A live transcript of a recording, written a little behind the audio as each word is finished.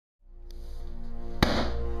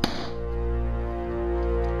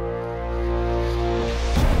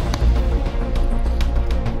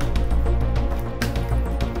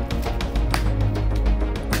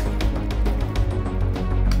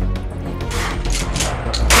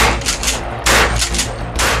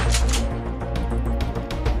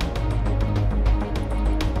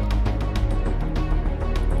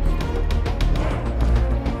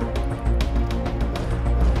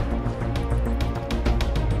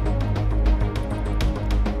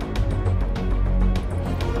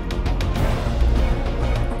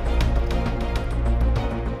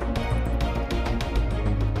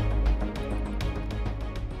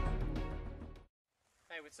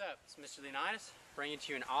guys, bringing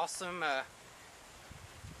to you an awesome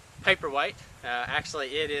paperweight.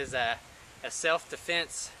 Actually, it is a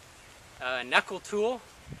self-defense knuckle tool.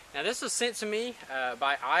 Now this was sent to me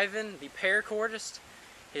by Ivan, the PARACORDIST.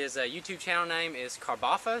 His YouTube channel name is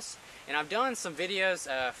Karboffos, and I've done some videos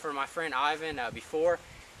for my friend Ivan before.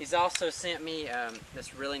 He's also sent me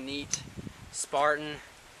this really neat Spartan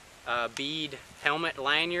bead helmet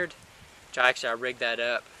lanyard, which I rigged that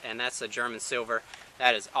up, and that's a German silver.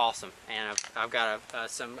 That is awesome, and I've got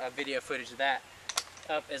some video footage of that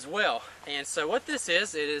up as well. And so what this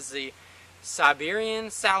is, it is the Siberian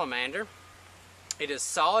Salamander. It is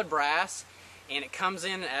solid brass, and it comes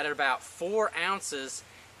in at about 4 ounces.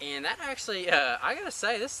 And that actually, I gotta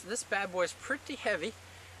say, this bad boy is pretty heavy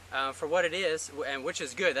for what it is, and which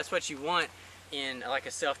is good. That's what you want in like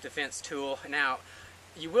a self-defense tool. Now,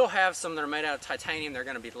 you will have some that are made out of titanium. They're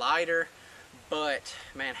gonna be lighter, but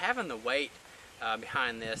man, having the weight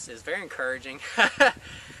behind this is very encouraging.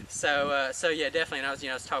 So yeah, definitely. And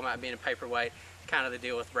I was talking about being a paperweight. Kind of the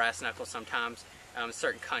deal with brass knuckles sometimes. In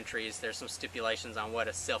certain countries, there's some stipulations on what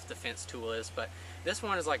a self-defense tool is, but this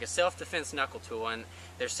one is like a self-defense knuckle tool, and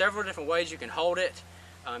there's several different ways you can hold it.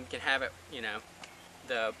 You can have it,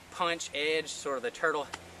 the punch edge, sort of the turtle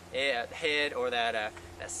head, or that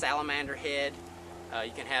salamander head.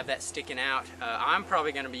 You can have that sticking out. I'm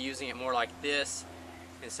probably going to be using it more like this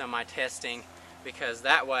in some of my testing, because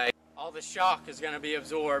that way all the shock is going to be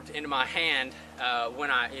absorbed into my hand when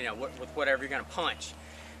with whatever you're going to punch.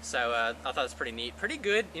 So I thought it was pretty neat, pretty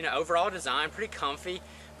good, overall design, pretty comfy,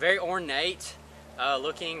 very ornate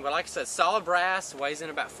looking. But like I said, solid brass, weighs in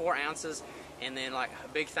about 4 ounces. And then like a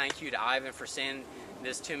big thank you to Ivan for sending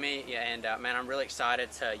this to me. Yeah, and man, I'm really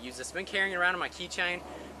excited to use this. I've been carrying it around on my keychain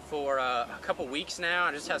for a couple weeks now.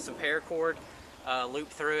 I just have some paracord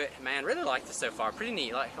looped through it. Man, really like this so far. Pretty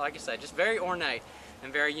neat. Like I said, just very ornate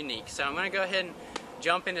and very unique. So I'm going to go ahead and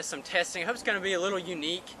jump into some testing. I hope it's going to be a little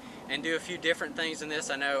unique and do a few different things in this.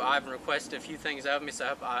 I know Ivan requested a few things of me,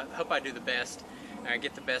 so I hope I do the best and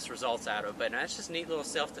get the best results out of it. But it's just a neat little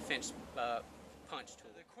self-defense punch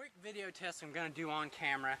tool. The quick video test I'm going to do on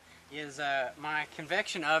camera is my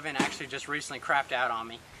convection oven actually just recently crapped out on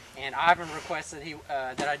me. And Ivan requested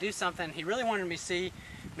that I do something. He really wanted me to see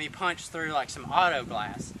me punch through like some auto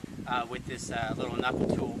glass with this little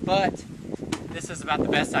knuckle tool. But this is about the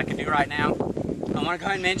best I can do right now. I want to go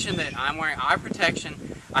ahead and mention that I'm wearing eye protection.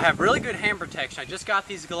 I have really good hand protection. I just got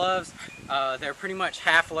these gloves. They're pretty much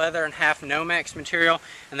half leather and half Nomex material.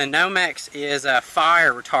 And the Nomex is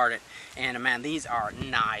fire retardant. And man, these are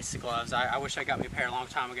nice gloves. I wish I got me a pair a long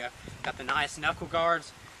time ago. Got the nice knuckle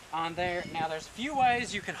guards on there. Now there's a few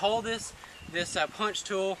ways you can hold this punch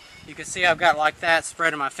tool. You can see I've got it like that,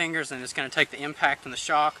 spreading my fingers, and it's going to take the impact and the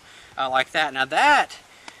shock like that. Now that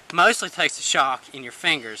mostly takes the shock in your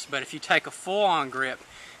fingers, but if you take a full-on grip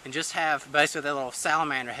and just have basically that little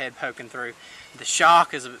salamander head poking through, the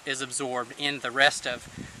shock is absorbed in the rest of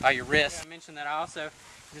your wrist. I mentioned that I also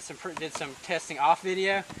did some testing off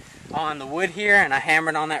video on the wood here, and I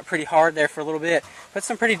hammered on that pretty hard there for a little bit. Put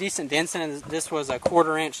some pretty decent dents in it. This was a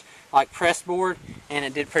 1/4 inch like press board, and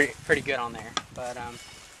it did pretty good on there. But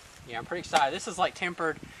yeah, I'm pretty excited. This is like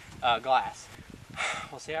tempered glass.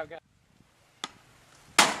 We'll see how it goes.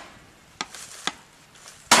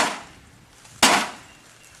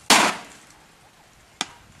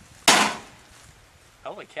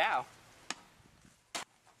 Holy cow.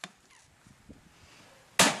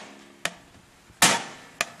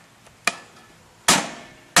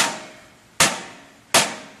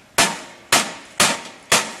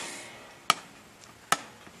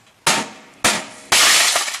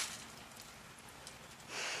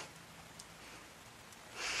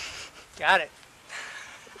 Got it.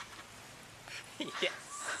 Yes.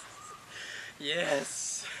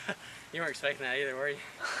 Yes. You weren't expecting that either, were you?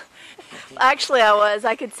 Actually, I was.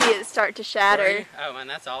 I could see it start to shatter. Were you? Oh man,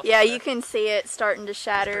 that's awesome. Yeah, you can see it starting to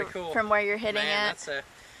shatter cool. from where you're hitting man, it.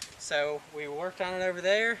 So we worked on it over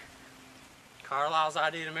there. Carlisle's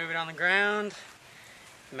idea to move it on the ground.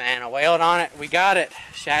 Man, I wailed on it. We got it.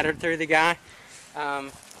 Shattered through the guy.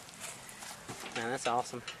 Man, that's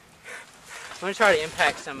awesome. I'm going to try to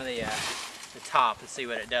impact some of the top and see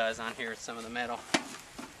what it does on here with some of the metal.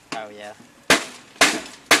 Oh yeah.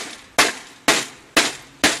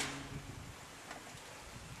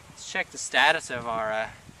 Let's check the status of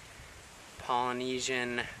our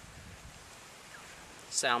Polynesian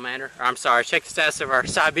salamander. Or, I'm sorry, check the status of our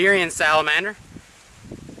Siberian salamander.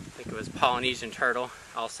 I think it was Polynesian turtle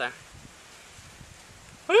also.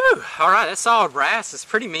 Woo! Alright, that solid brass is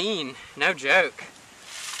pretty mean. No joke.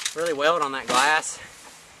 Really welded on that glass.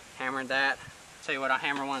 Hammered that. Tell you what, I'll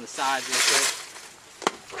hammer one of the sides real quick.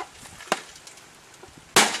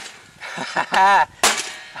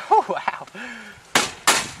 Oh, wow.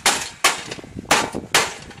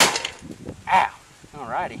 Ow.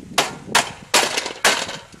 Alrighty.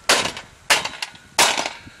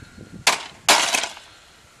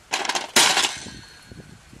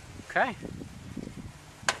 Okay.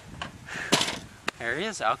 There he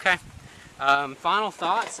is. Okay. Final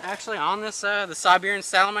thoughts actually on this the Siberian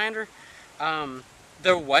Salamander.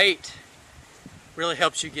 The weight really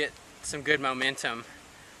helps you get some good momentum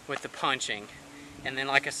with the punching. And then,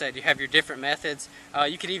 like I said, you have your different methods.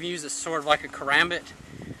 You could even use it sort of like a karambit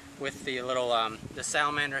with the little the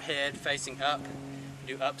salamander head facing up.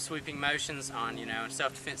 Do up sweeping motions on, you know, a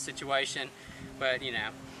self-defense situation. But, you know,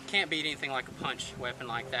 can't beat anything like a punch weapon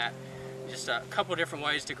like that. Just a couple different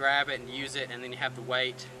ways to grab it and use it, and then you have the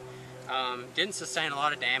weight. Didn't sustain a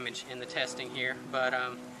lot of damage in the testing here, but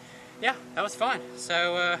yeah, that was fun.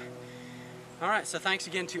 So, alright, so thanks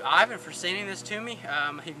again to Ivan for sending this to me.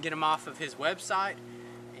 You can get them off of his website,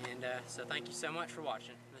 and so thank you so much for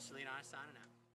watching. This is Leon signing out.